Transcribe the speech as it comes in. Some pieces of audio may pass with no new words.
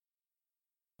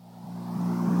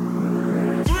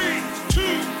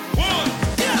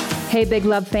Hey, Big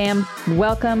Love fam.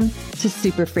 Welcome to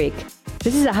Super Freak.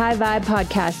 This is a high vibe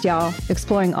podcast, y'all,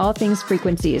 exploring all things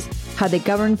frequencies, how they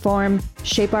govern, form,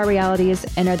 shape our realities,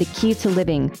 and are the key to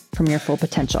living from your full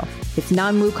potential. It's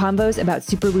non-woo convos about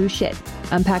super woo shit,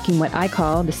 unpacking what I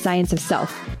call the science of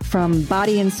self, from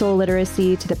body and soul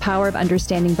literacy to the power of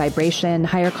understanding vibration,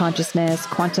 higher consciousness,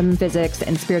 quantum physics,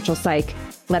 and spiritual psych.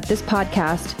 Let this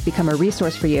podcast become a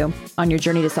resource for you on your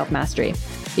journey to self-mastery.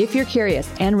 If you're curious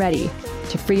and ready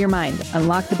to free your mind,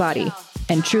 unlock the body,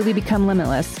 and truly become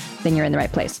limitless, then you're in the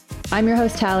right place. I'm your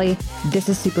host, Hallie. This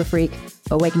is Super Freak,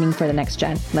 Awakening for the Next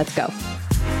Gen. Let's go.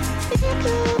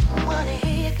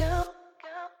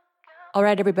 All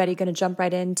right, everybody, going to jump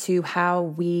right into how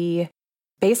we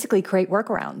basically create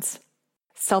workarounds.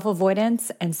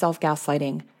 Self-avoidance and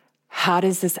self-gaslighting. How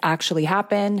does this actually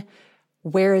happen?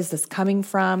 Where is this coming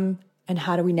from? And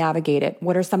how do we navigate it?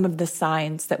 What are some of the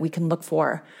signs that we can look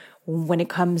for when it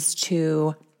comes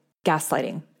to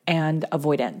gaslighting and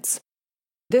avoidance?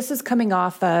 This is coming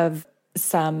off of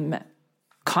some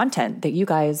content that you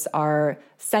guys are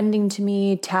sending to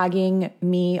me, tagging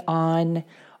me on,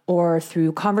 or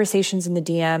through conversations in the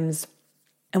DMs.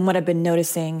 And what I've been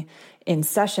noticing in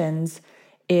sessions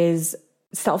is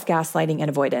self-gaslighting and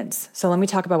avoidance. So let me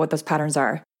talk about what those patterns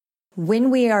are. When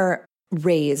we are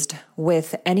raised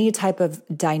with any type of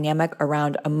dynamic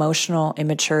around emotional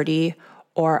immaturity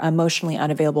or emotionally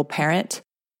unavailable parent,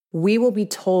 we will be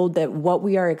told that what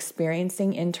we are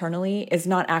experiencing internally is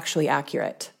not actually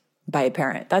accurate by a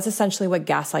parent. That's essentially what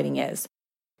gaslighting is.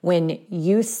 When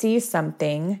you see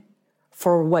something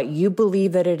for what you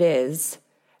believe that it is,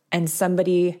 and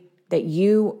somebody that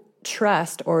you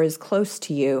trust or is close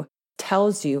to you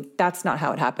tells you that's not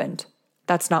how it happened.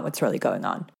 That's not what's really going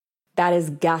on. That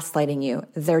is gaslighting you.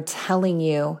 They're telling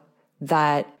you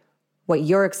that what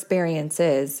your experience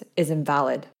is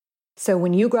invalid. So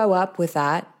when you grow up with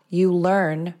that, you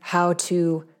learn how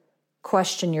to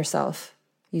question yourself.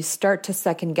 You start to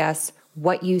second guess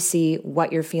what you see,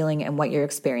 what you're feeling, and what you're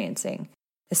experiencing.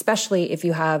 Especially if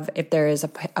there is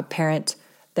a parent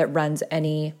that runs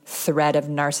any thread of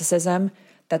narcissism,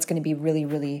 that's going to be really,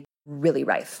 really, really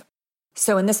rife.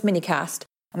 So in this mini cast,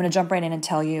 I'm going to jump right in and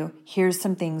tell you, here's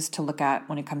some things to look at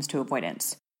when it comes to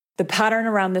avoidance. The pattern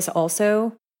around this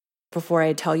also, before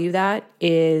I tell you that,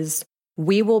 is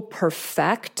we will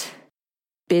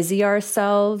busy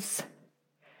ourselves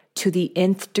to the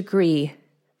nth degree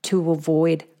to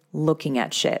avoid looking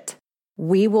at shit.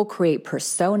 We will create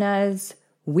personas.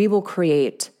 We will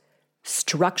create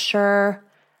structure,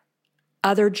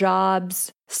 other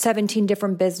jobs, 17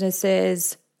 different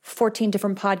businesses, 14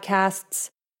 different podcasts,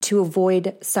 to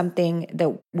avoid something that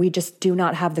we just do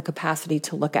not have the capacity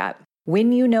to look at.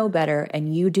 When you know better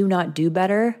and you do not do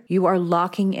better, you are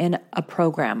locking in a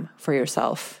program for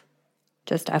yourself.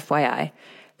 Just FYI.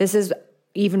 This is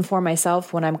even for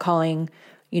myself when I'm calling,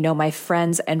 my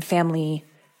friends and family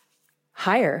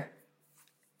higher.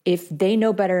 If they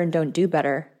know better and don't do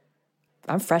better,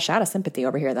 I'm fresh out of sympathy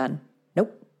over here then.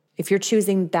 Nope. If you're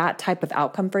choosing that type of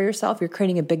outcome for yourself, you're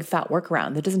creating a big fat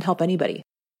workaround that doesn't help anybody.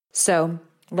 So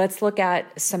let's look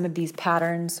at some of these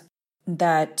patterns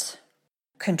that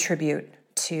contribute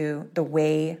to the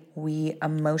way we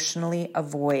emotionally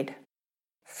avoid.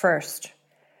 First,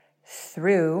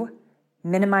 through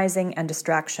minimizing and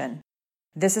distraction.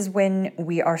 This is when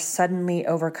we are suddenly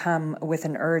overcome with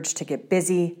an urge to get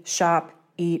busy, shop,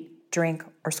 eat, drink,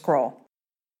 or scroll.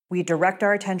 We direct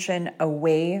our attention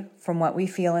away from what we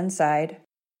feel inside,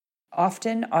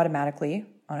 often automatically,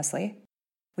 honestly.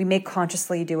 We may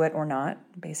consciously do it or not,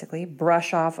 basically.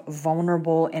 Brush off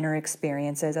vulnerable inner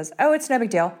experiences as, oh, it's no big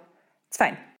deal. It's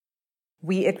fine.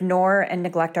 We ignore and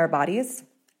neglect our bodies,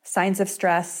 signs of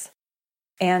stress,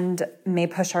 and may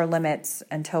push our limits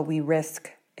until we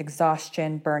risk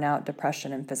exhaustion, burnout,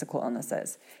 depression, and physical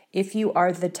illnesses. If you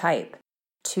are the type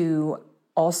to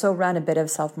also run a bit of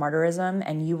self-martyrism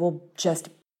and you will just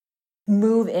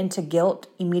move into guilt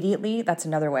immediately, that's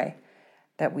another way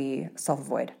that we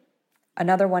self-avoid.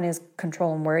 Another one is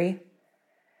control and worry.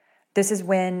 This is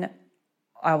when,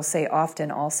 I will say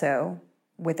often also,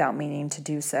 without meaning to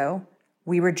do so,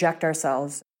 we reject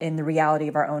ourselves in the reality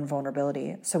of our own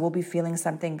vulnerability. So we'll be feeling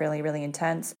something really, really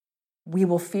intense. We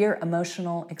will fear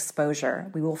emotional exposure.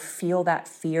 We will feel that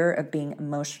fear of being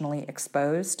emotionally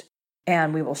exposed,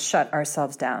 and we will shut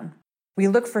ourselves down. We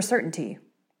look for certainty.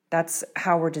 That's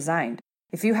how we're designed.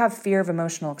 If you have fear of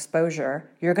emotional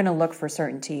exposure, you're going to look for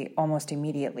certainty almost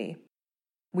immediately.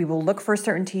 We will look for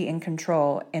certainty and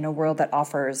control in a world that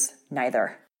offers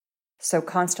neither. So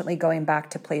constantly going back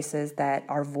to places that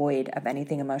are void of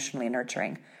anything emotionally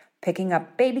nurturing, picking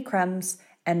up baby crumbs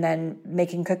and then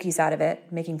making cookies out of it,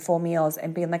 making full meals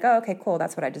and being like, oh, okay, cool,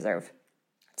 that's what I deserve.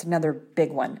 It's another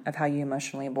big one of how you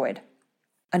emotionally avoid.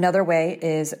 Another way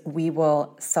is we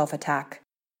will self-attack.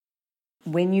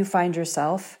 When you find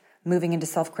yourself moving into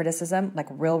self-criticism, like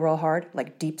real hard,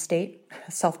 like deep state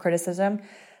self-criticism,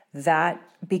 that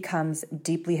becomes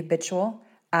deeply habitual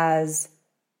as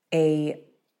a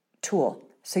tool.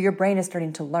 So your brain is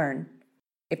starting to learn.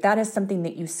 If that is something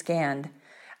that you scanned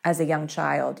as a young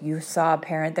child, you saw a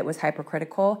parent that was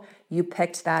hypercritical, you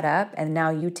picked that up, and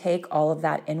now you take all of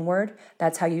that inward.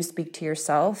 That's how you speak to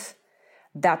yourself.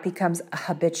 That becomes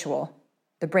habitual.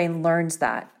 The brain learns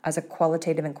that as a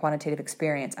qualitative and quantitative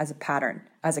experience, as a pattern,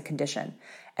 as a condition,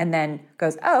 and then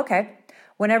goes, oh, okay,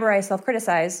 whenever I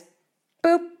self-criticize,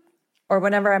 boop, or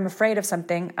whenever I'm afraid of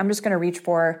something, I'm just going to reach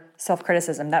for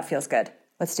self-criticism. That feels good.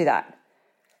 Let's do that.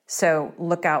 So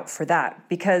look out for that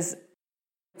because,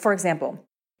 for example,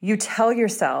 you tell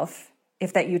yourself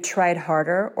if that you tried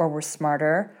harder or were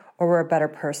smarter or were a better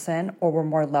person or were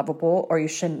more lovable or you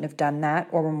shouldn't have done that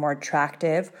or were more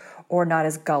attractive or not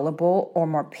as gullible or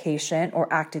more patient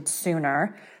or acted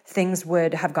sooner, things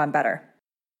would have gone better.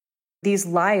 These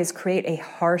lies create a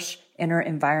harsh inner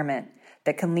environment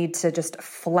that can lead to just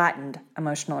flattened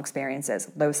emotional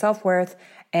experiences, low self-worth,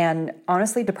 and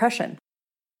honestly, depression.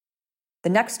 The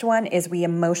next one is we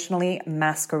emotionally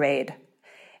masquerade.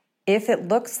 If it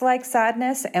looks like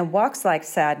sadness and walks like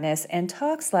sadness and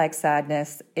talks like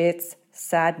sadness, it's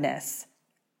sadness.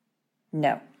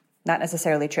 No, not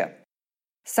necessarily true.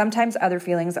 Sometimes other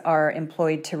feelings are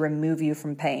employed to remove you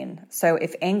from pain. So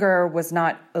if anger was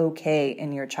not okay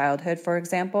in your childhood, for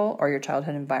example, or your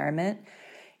childhood environment,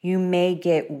 you may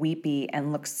get weepy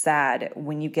and look sad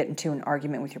when you get into an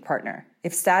argument with your partner.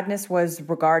 If sadness was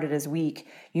regarded as weak,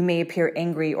 you may appear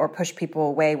angry or push people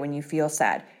away when you feel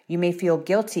sad. You may feel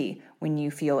guilty when you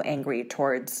feel angry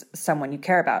towards someone you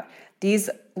care about.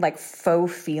 These like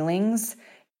faux feelings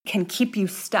can keep you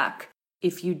stuck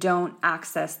if you don't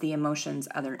access the emotions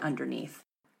underneath.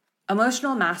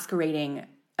 Emotional masquerading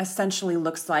essentially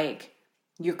looks like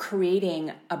you're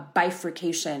creating a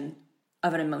bifurcation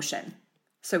of an emotion.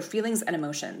 So feelings and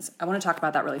emotions. I want to talk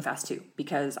about that really fast too,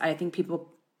 because I think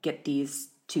people get these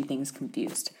two things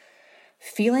confused.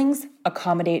 Feelings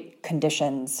accommodate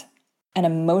conditions and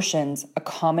emotions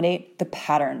accommodate the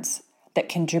patterns that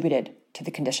contributed to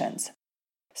the conditions.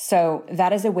 So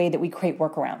that is a way that we create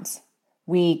workarounds.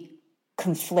 We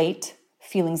conflate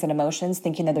feelings and emotions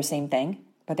thinking they're the same thing,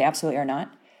 but they absolutely are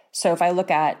not. So if I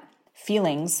look at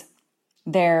feelings,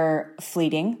 they're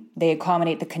fleeting. They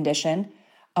accommodate the condition.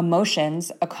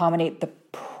 Emotions accommodate the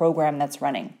program that's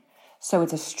running. So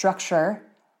it's a structure.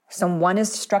 So one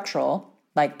is structural,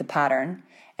 like the pattern,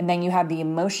 and then you have the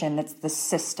emotion that's the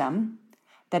system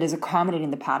that is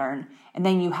accommodating the pattern, and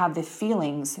then you have the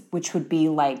feelings, which would be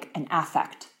like an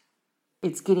affect.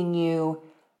 It's getting you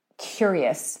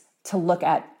curious to look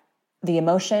at the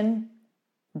emotion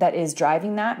that is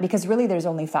driving that, because really there's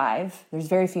only 5. There's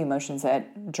very few emotions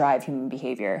that drive human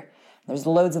behavior. There's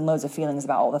loads and loads of feelings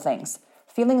about all the things.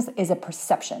 Feelings is a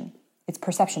perception. It's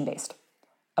perception-based.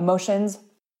 Emotions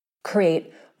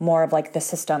create more of like the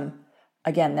system,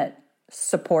 again, that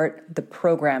support the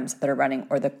programs that are running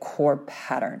or the core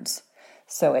patterns.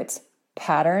 So it's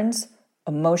patterns,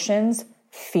 emotions,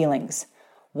 feelings.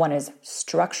 One is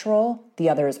structural, the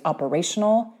other is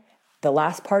operational. The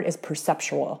last part is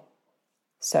perceptual.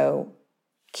 So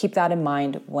keep that in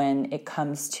mind when it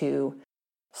comes to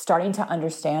starting to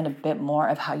understand a bit more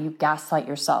of how you gaslight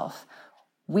yourself.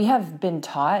 We have been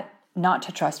taught not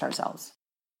to trust ourselves.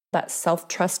 That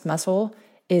self-trust muscle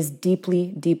is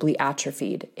deeply, deeply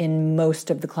atrophied in most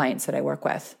of the clients that I work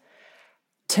with.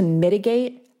 To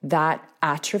mitigate that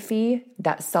atrophy,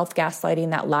 that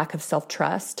self-gaslighting, that lack of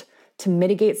self-trust, to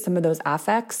mitigate some of those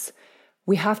affects,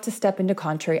 we have to step into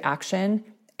contrary action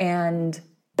and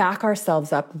back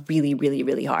ourselves up really, really,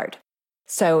 really hard.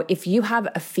 So if you have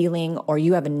a feeling or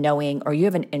you have a knowing or you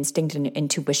have an instinct and an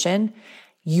intuition,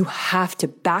 you have to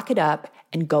back it up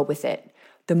and go with it.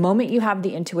 The moment you have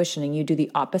the intuition and you do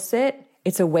the opposite,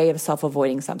 it's a way of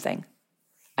self-avoiding something.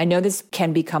 I know this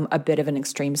can become a bit of an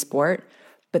extreme sport,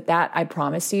 but that, I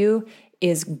promise you,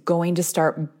 is going to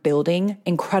start building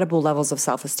incredible levels of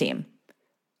self-esteem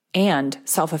and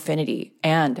self-affinity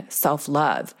and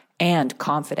self-love and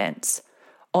confidence.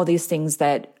 All these things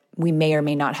that we may or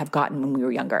may not have gotten when we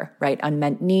were younger, right?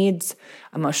 Unmet needs,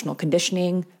 emotional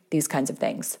conditioning, these kinds of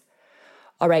things.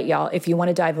 All right, y'all, if you want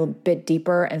to dive a bit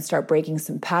deeper and start breaking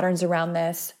some patterns around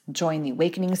this, join the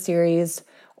Awakening series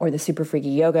or the Super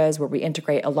Freaky Yogas, where we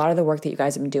integrate a lot of the work that you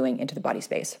guys have been doing into the body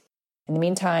space. In the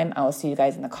meantime, I will see you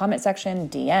guys in the comment section,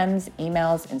 DMs,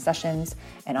 emails, and sessions,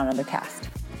 and on another cast.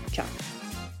 Ciao.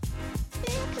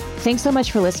 Thanks so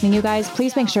much for listening, you guys.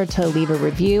 Please make sure to leave a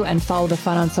review and follow the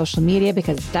fun on social media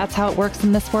because that's how it works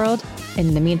in this world. And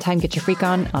in the meantime, get your freak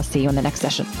on. I'll see you in the next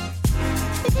session.